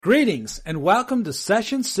Greetings and welcome to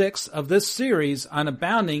Session 6 of this series on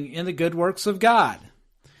abounding in the good works of God.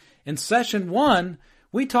 In Session 1,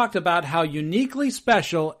 we talked about how uniquely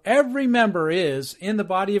special every member is in the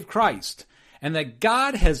body of Christ, and that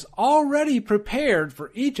God has already prepared for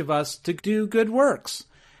each of us to do good works,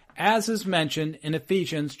 as is mentioned in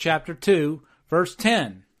Ephesians chapter 2, verse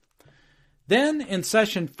 10. Then in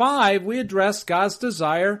Session 5, we addressed God's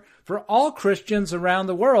desire for all Christians around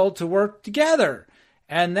the world to work together,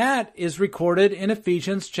 and that is recorded in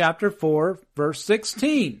Ephesians chapter 4, verse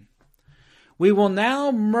 16. We will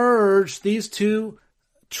now merge these two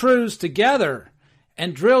truths together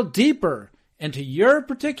and drill deeper into your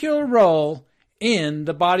particular role in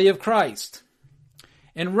the body of Christ.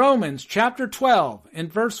 In Romans chapter 12, in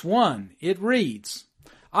verse 1, it reads,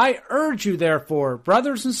 "I urge you therefore,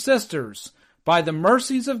 brothers and sisters, by the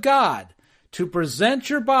mercies of God, to present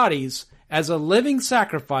your bodies as a living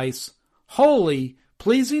sacrifice, holy,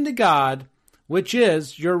 pleasing to God, which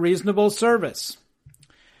is your reasonable service."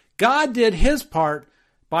 God did his part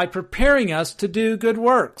by preparing us to do good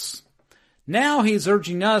works. Now he's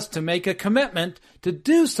urging us to make a commitment to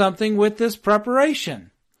do something with this preparation.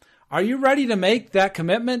 Are you ready to make that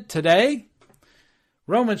commitment today?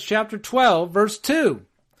 Romans chapter 12, verse 2.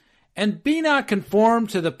 "And be not conformed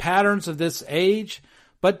to the patterns of this age,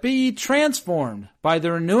 but be ye transformed by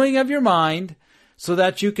the renewing of your mind, so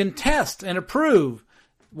that you can test and approve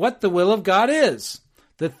what the will of God is,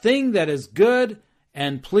 the thing that is good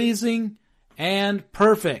and pleasing and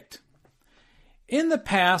perfect." In the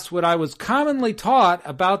past, what I was commonly taught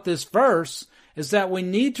about this verse is that we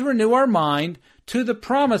need to renew our mind to the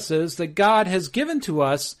promises that God has given to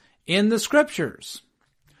us in the Scriptures.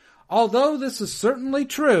 Although this is certainly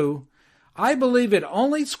true, I believe it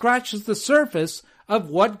only scratches the surface of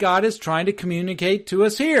what God is trying to communicate to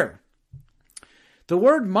us here. The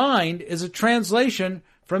word mind is a translation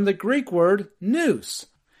from the Greek word nous,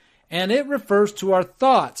 and it refers to our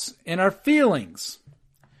thoughts and our feelings.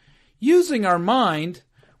 Using our mind,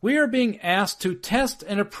 we are being asked to test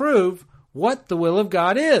and approve what the will of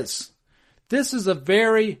God is. This is a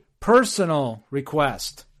very personal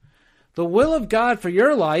request. The will of God for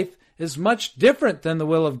your life is much different than the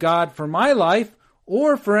will of God for my life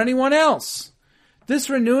or for anyone else. This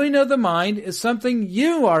renewing of the mind is something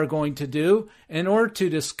you are going to do in order to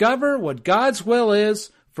discover what God's will is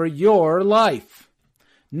for your life.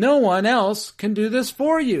 No one else can do this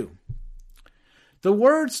for you. The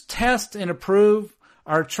words test and approve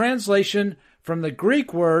are a translation from the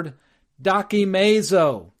Greek word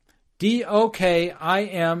dokimazo, D-O-K-I-M-A-Z-O,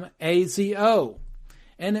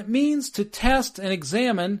 and it means to test and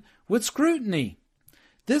examine with scrutiny.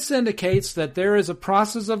 This indicates that there is a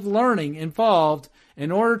process of learning involved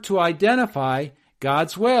in order to identify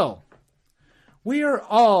God's will. We are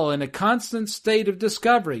all in a constant state of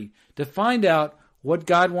discovery to find out what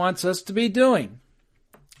God wants us to be doing.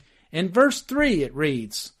 In verse 3 it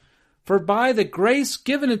reads, "For by the grace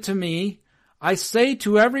given unto me, I say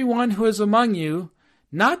to everyone who is among you,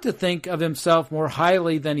 not to think of himself more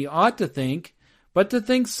highly than he ought to think, but to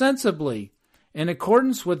think sensibly, in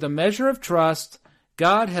accordance with the measure of trust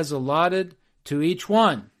God has allotted to each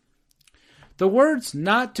one." The words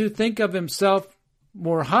 "not to think of himself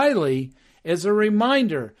more highly" is a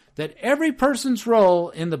reminder that every person's role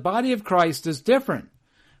in the body of Christ is different,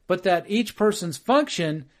 but that each person's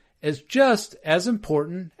function is just as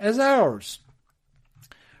important as ours.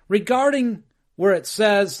 Regarding where it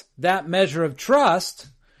says that measure of trust,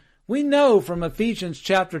 we know from Ephesians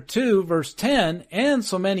chapter 2, verse 10, and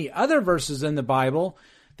so many other verses in the Bible,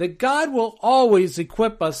 that God will always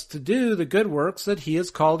equip us to do the good works that he has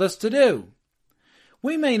called us to do.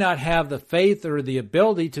 We may not have the faith or the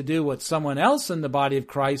ability to do what someone else in the body of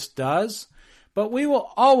Christ does, but we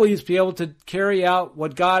will always be able to carry out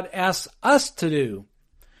what God asks us to do.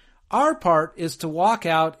 Our part is to walk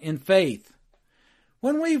out in faith.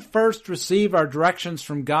 When we first receive our directions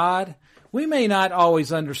from God, we may not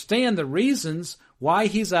always understand the reasons why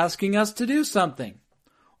he's asking us to do something,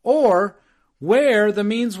 or where the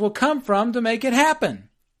means will come from to make it happen.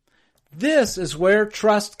 This is where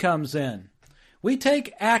trust comes in. We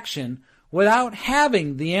take action without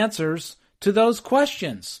having the answers to those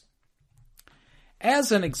questions.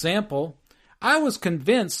 As an example, I was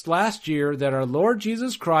convinced last year that our Lord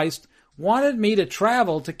Jesus Christ wanted me to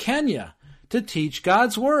travel to Kenya to teach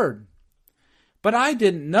God's Word. But I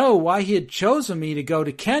didn't know why he had chosen me to go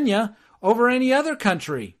to Kenya over any other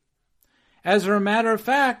country. As a matter of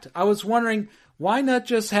fact, I was wondering, why not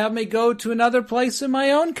just have me go to another place in my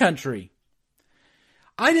own country?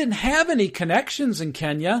 I didn't have any connections in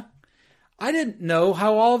Kenya. I didn't know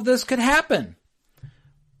how all of this could happen.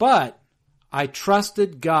 But I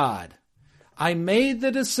trusted God. I made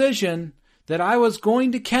the decision that I was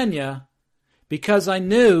going to Kenya because I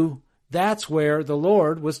knew that's where the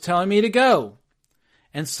Lord was telling me to go.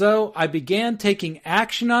 And so I began taking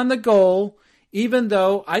action on the goal, even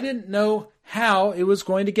though I didn't know how it was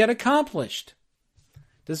going to get accomplished.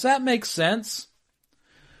 Does that make sense?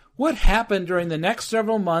 What happened during the next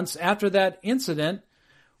several months after that incident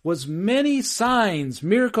was many signs,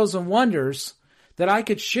 miracles, and wonders that I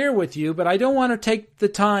could share with you, but I don't want to take the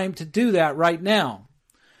time to do that right now.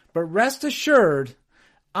 But rest assured,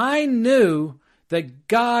 I knew that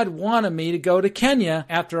God wanted me to go to Kenya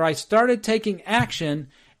after I started taking action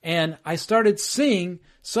and I started seeing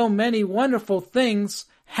so many wonderful things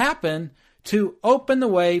happen to open the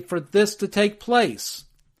way for this to take place.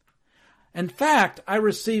 In fact, I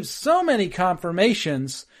received so many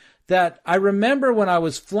confirmations that I remember when I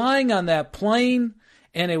was flying on that plane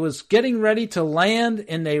and it was getting ready to land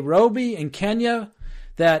in Nairobi in Kenya,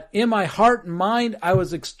 that in my heart and mind I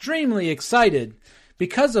was extremely excited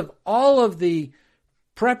because of all of the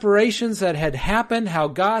preparations that had happened, how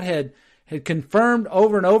God had confirmed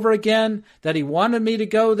over and over again that He wanted me to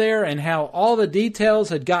go there and how all the details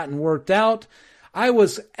had gotten worked out. I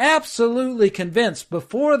was absolutely convinced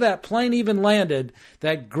before that plane even landed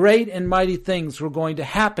that great and mighty things were going to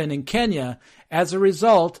happen in Kenya as a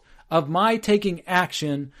result of my taking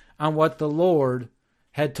action on what the Lord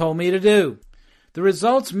had told me to do. The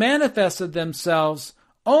results manifested themselves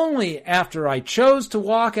only after I chose to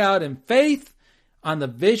walk out in faith on the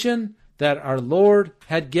vision that our Lord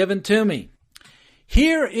had given to me.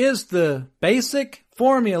 Here is the basic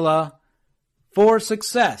formula for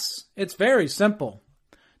success. It's very simple.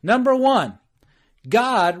 Number 1,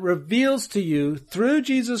 God reveals to you through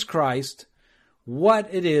Jesus Christ what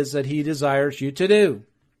it is that He desires you to do.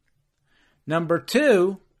 Number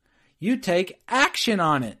 2, you take action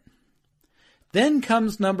on it. Then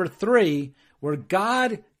comes number 3, where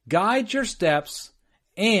God guides your steps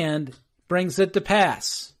and brings it to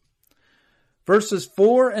pass. Verses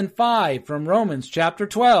 4 and 5 from Romans chapter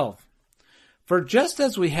 12. For just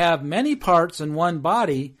as we have many parts in one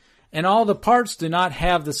body, and all the parts do not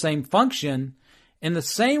have the same function, in the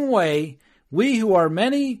same way we who are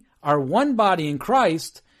many are one body in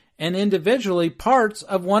Christ, and individually parts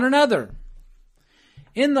of one another.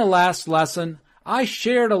 In the last lesson, I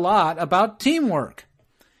shared a lot about teamwork.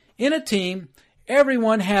 In a team,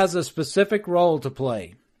 everyone has a specific role to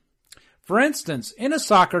play. For instance, in a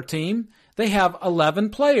soccer team, they have 11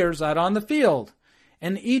 players out on the field,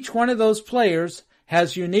 and each one of those players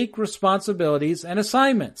has unique responsibilities and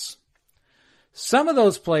assignments. Some of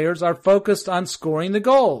those players are focused on scoring the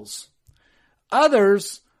goals.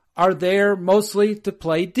 Others are there mostly to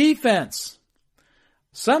play defense.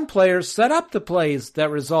 Some players set up the plays that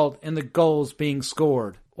result in the goals being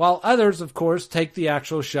scored, while others, of course, take the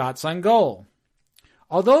actual shots on goal.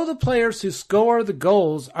 Although the players who score the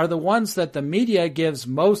goals are the ones that the media gives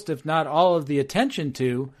most, if not all, of the attention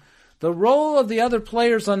to, the role of the other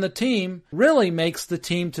players on the team really makes the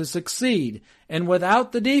team to succeed. And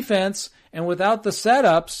without the defense and without the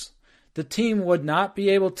setups, the team would not be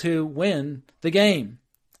able to win the game.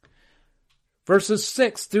 Verses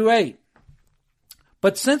 6 through 8.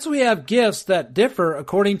 But since we have gifts that differ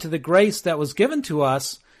according to the grace that was given to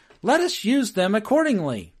us, let us use them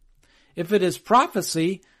accordingly. If it is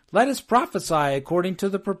prophecy, let us prophesy according to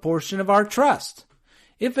the proportion of our trust.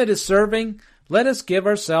 If it is serving, let us give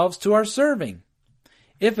ourselves to our serving.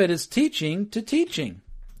 If it is teaching, to teaching.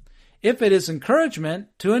 If it is encouragement,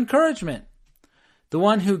 to encouragement. The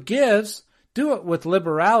one who gives, do it with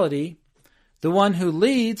liberality. The one who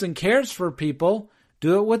leads and cares for people,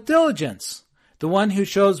 do it with diligence. The one who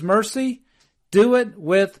shows mercy, do it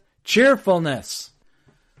with cheerfulness.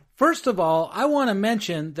 First of all, I want to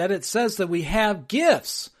mention that it says that we have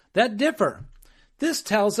gifts that differ. This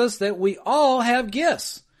tells us that we all have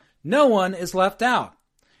gifts. No one is left out.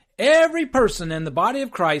 Every person in the body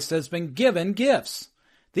of Christ has been given gifts.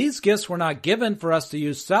 These gifts were not given for us to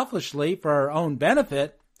use selfishly for our own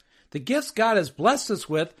benefit. The gifts God has blessed us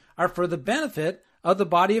with are for the benefit of the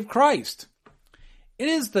body of Christ. It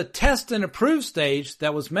is the test and approve stage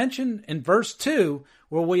that was mentioned in verse 2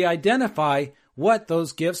 where we identify what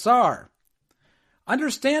those gifts are.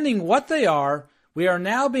 Understanding what they are, we are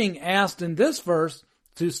now being asked in this verse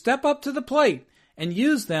to step up to the plate and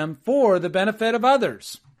use them for the benefit of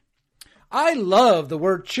others. I love the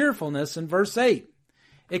word cheerfulness in verse 8.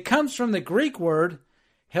 It comes from the Greek word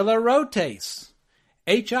hilarotes,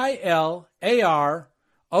 Hilarotes.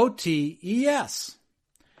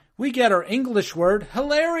 We get our English word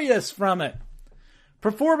hilarious from it.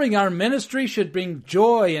 Performing our ministry should bring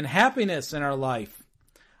joy and happiness in our life.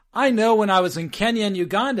 I know when I was in Kenya and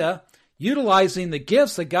Uganda, utilizing the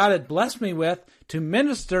gifts that God had blessed me with to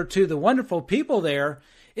minister to the wonderful people there,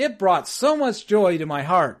 it brought so much joy to my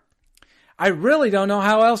heart. I really don't know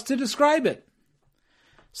how else to describe it.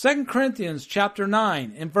 2 Corinthians chapter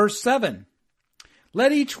 9 and verse 7.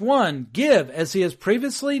 Let each one give as he has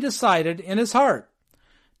previously decided in his heart,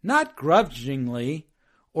 not grudgingly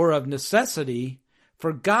or of necessity,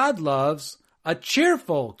 for God loves a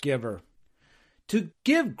cheerful giver. To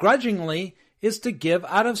give grudgingly is to give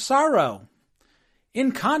out of sorrow.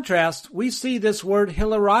 In contrast, we see this word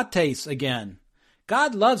hilarites again.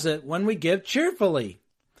 God loves it when we give cheerfully.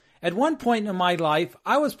 At one point in my life,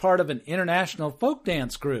 I was part of an international folk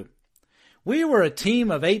dance group. We were a team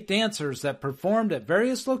of 8 dancers that performed at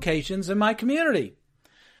various locations in my community.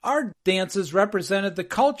 Our dances represented the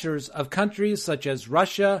cultures of countries such as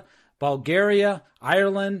Russia, Bulgaria,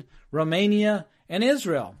 Ireland, Romania, and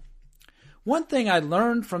Israel. One thing I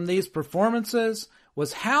learned from these performances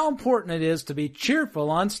was how important it is to be cheerful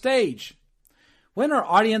on stage. When our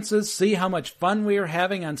audiences see how much fun we are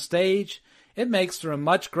having on stage, it makes for a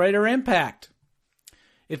much greater impact.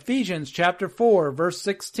 Ephesians chapter 4, verse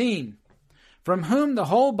 16. From whom the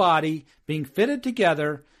whole body, being fitted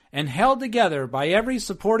together and held together by every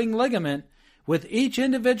supporting ligament, with each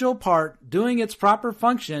individual part doing its proper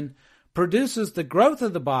function, produces the growth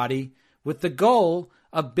of the body with the goal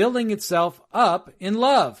of building itself up in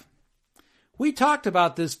love. We talked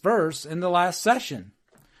about this verse in the last session.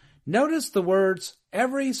 Notice the words,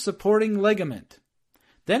 every supporting ligament.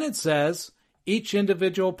 Then it says, each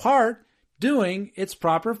individual part doing its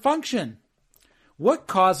proper function. What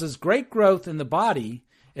causes great growth in the body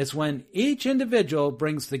is when each individual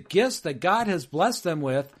brings the gifts that God has blessed them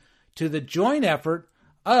with to the joint effort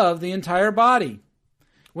of the entire body.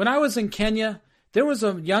 When I was in Kenya, there was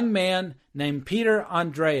a young man named Peter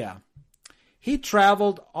Andrea. He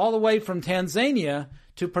traveled all the way from Tanzania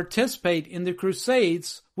to participate in the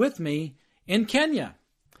Crusades with me in Kenya.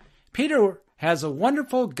 Peter has a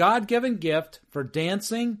wonderful God-given gift for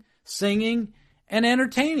dancing, singing, and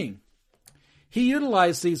entertaining. He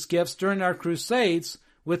utilized these gifts during our Crusades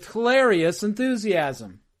with hilarious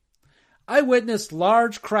enthusiasm. I witnessed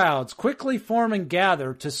large crowds quickly form and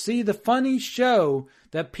gather to see the funny show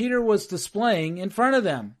that Peter was displaying in front of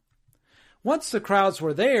them. Once the crowds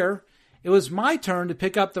were there, it was my turn to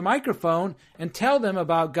pick up the microphone and tell them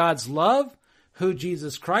about God's love, who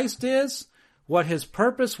Jesus Christ is, what his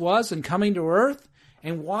purpose was in coming to earth,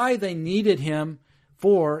 and why they needed him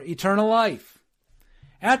for eternal life.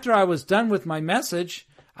 After I was done with my message,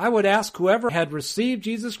 I would ask whoever had received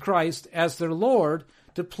Jesus Christ as their Lord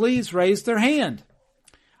to please raise their hand.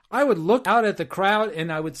 I would look out at the crowd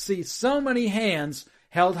and I would see so many hands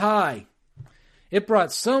held high. It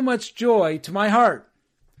brought so much joy to my heart.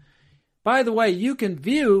 By the way, you can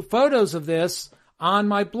view photos of this on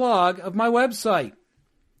my blog of my website.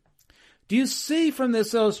 Do you see from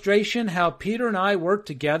this illustration how Peter and I worked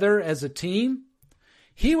together as a team?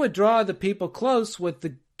 He would draw the people close with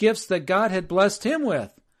the gifts that God had blessed him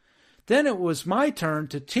with. Then it was my turn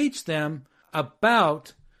to teach them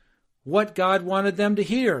about what God wanted them to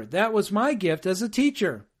hear. That was my gift as a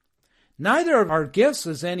teacher. Neither of our gifts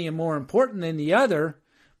is any more important than the other,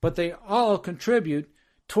 but they all contribute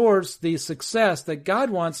towards the success that God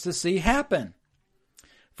wants to see happen.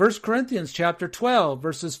 1 Corinthians chapter 12,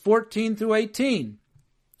 verses 14 through 18.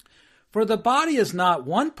 For the body is not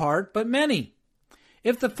one part, but many.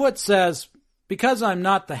 If the foot says, because I'm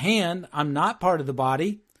not the hand, I'm not part of the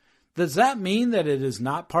body, does that mean that it is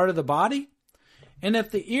not part of the body? And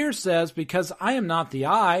if the ear says, because I am not the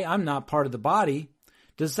eye, I'm not part of the body,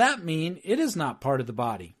 does that mean it is not part of the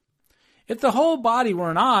body? If the whole body were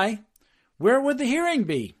an eye, where would the hearing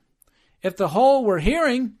be? If the whole were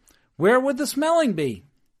hearing, where would the smelling be?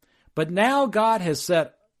 But now God has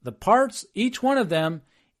set the parts, each one of them,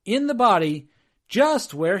 in the body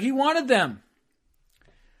just where he wanted them.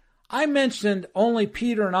 I mentioned only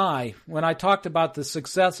Peter and I when I talked about the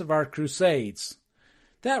success of our crusades.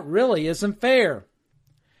 That really isn't fair.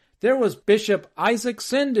 There was Bishop Isaac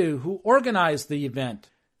Sindhu who organized the event.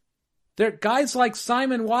 There are guys like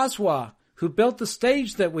Simon Waswa who built the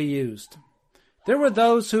stage that we used. There were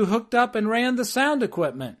those who hooked up and ran the sound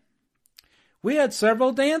equipment. We had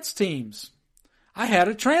several dance teams. I had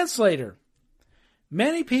a translator.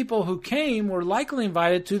 Many people who came were likely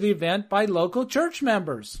invited to the event by local church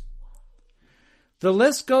members. The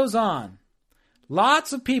list goes on.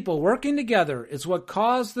 Lots of people working together is what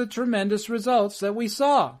caused the tremendous results that we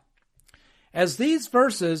saw. As these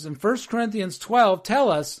verses in 1 Corinthians 12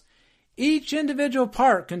 tell us, each individual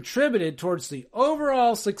part contributed towards the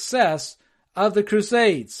overall success of the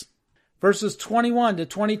Crusades. verses 21 to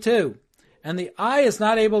 22. And the eye is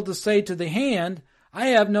not able to say to the hand, I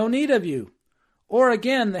have no need of you. Or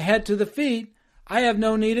again, the head to the feet, I have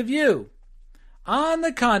no need of you. On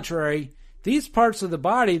the contrary, these parts of the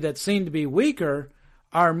body that seem to be weaker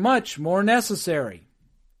are much more necessary.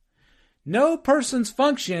 No person's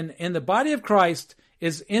function in the body of Christ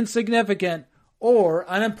is insignificant or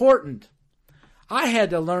unimportant. I had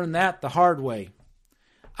to learn that the hard way.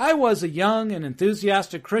 I was a young and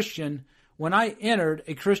enthusiastic Christian when I entered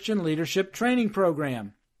a Christian leadership training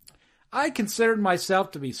program. I considered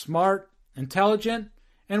myself to be smart, intelligent,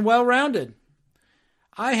 and well-rounded.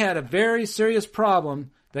 I had a very serious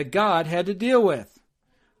problem that God had to deal with.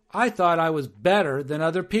 I thought I was better than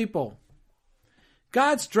other people.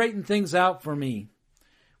 God straightened things out for me.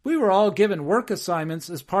 We were all given work assignments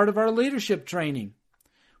as part of our leadership training.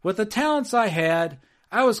 With the talents I had,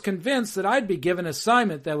 I was convinced that I'd be given an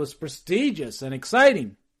assignment that was prestigious and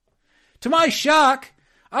exciting. To my shock,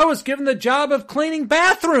 I was given the job of cleaning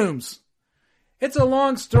bathrooms. It's a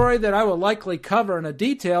long story that I will likely cover in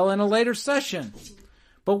detail in a later session.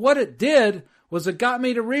 But what it did was it got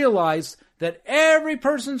me to realize that every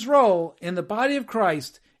person's role in the body of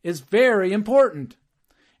Christ is very important,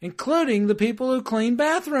 including the people who clean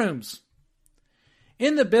bathrooms.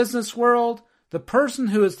 In the business world, the person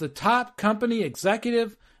who is the top company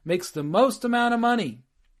executive makes the most amount of money.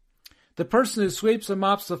 The person who sweeps and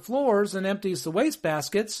mops the floors and empties the waste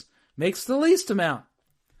baskets makes the least amount.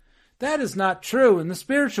 That is not true in the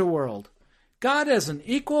spiritual world. God has an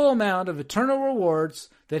equal amount of eternal rewards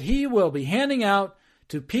that He will be handing out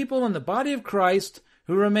to people in the body of Christ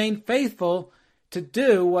who remain faithful to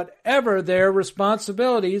do whatever their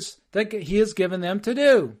responsibilities that He has given them to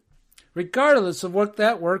do, regardless of what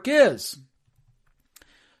that work is.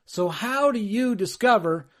 So how do you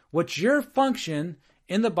discover what your function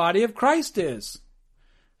in the body of Christ is?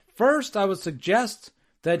 First, I would suggest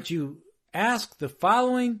that you ask the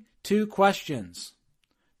following 2 questions.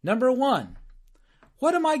 Number 1,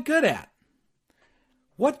 what am I good at?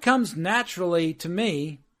 What comes naturally to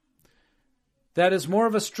me that is more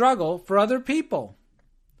of a struggle for other people?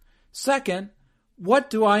 Second, what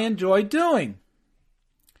do I enjoy doing?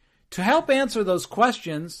 To help answer those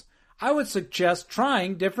questions, I would suggest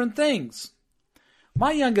trying different things.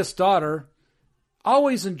 My youngest daughter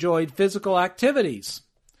always enjoyed physical activities.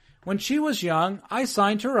 When she was young, I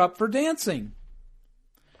signed her up for dancing.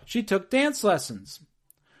 She took dance lessons.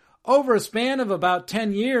 Over a span of about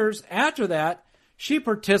 10 years after that, she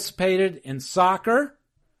participated in soccer,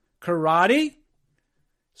 karate,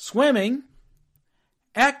 swimming,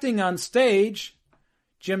 acting on stage,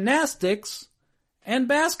 gymnastics, and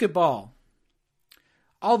basketball.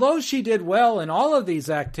 Although she did well in all of these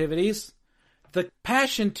activities, the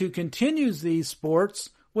passion to continue these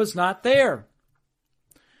sports was not there.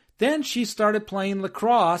 Then she started playing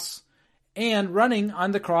lacrosse and running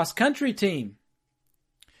on the cross-country team.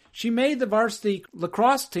 She made the varsity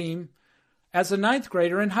lacrosse team as a 9th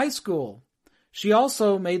grader in high school. She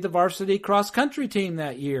also made the varsity cross-country team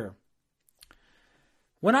that year.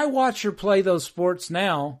 When I watch her play those sports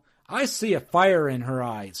now, I see a fire in her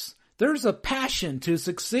eyes. There's a passion to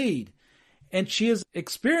succeed, and she is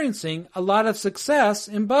experiencing a lot of success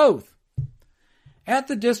in both. At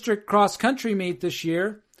the district cross-country meet this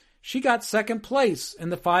year, she got 2nd place in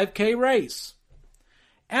the 5K race.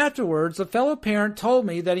 Afterwards, a fellow parent told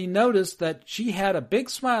me that he noticed that she had a big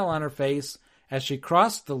smile on her face as she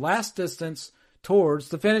crossed the last distance towards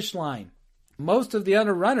the finish line. Most of the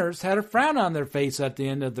other runners had a frown on their face at the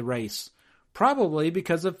end of the race, probably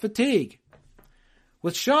because of fatigue.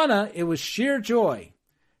 With Shauna, it was sheer joy.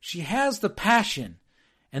 She has the passion,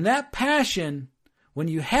 and that passion, when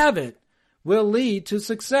you have it, will lead to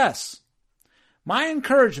success. My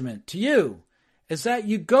encouragement to you is that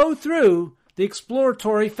you go through the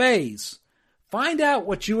exploratory phase. Find out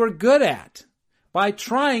what you are good at by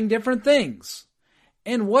trying different things.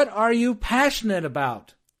 And what are you passionate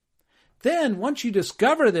about? Then, once you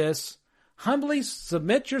discover this, humbly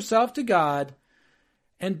submit yourself to God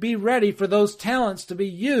and be ready for those talents to be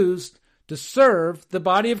used to serve the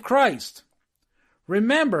body of Christ.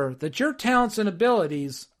 Remember that your talents and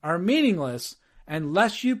abilities are meaningless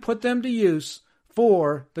unless you put them to use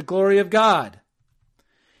for the glory of God.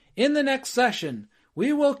 In the next session,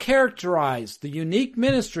 we will characterize the unique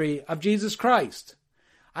ministry of Jesus Christ.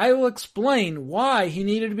 I will explain why He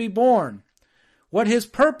needed to be born, what His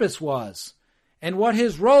purpose was, and what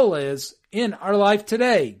His role is in our life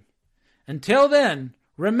today. Until then,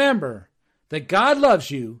 remember that God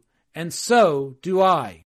loves you, and so do I.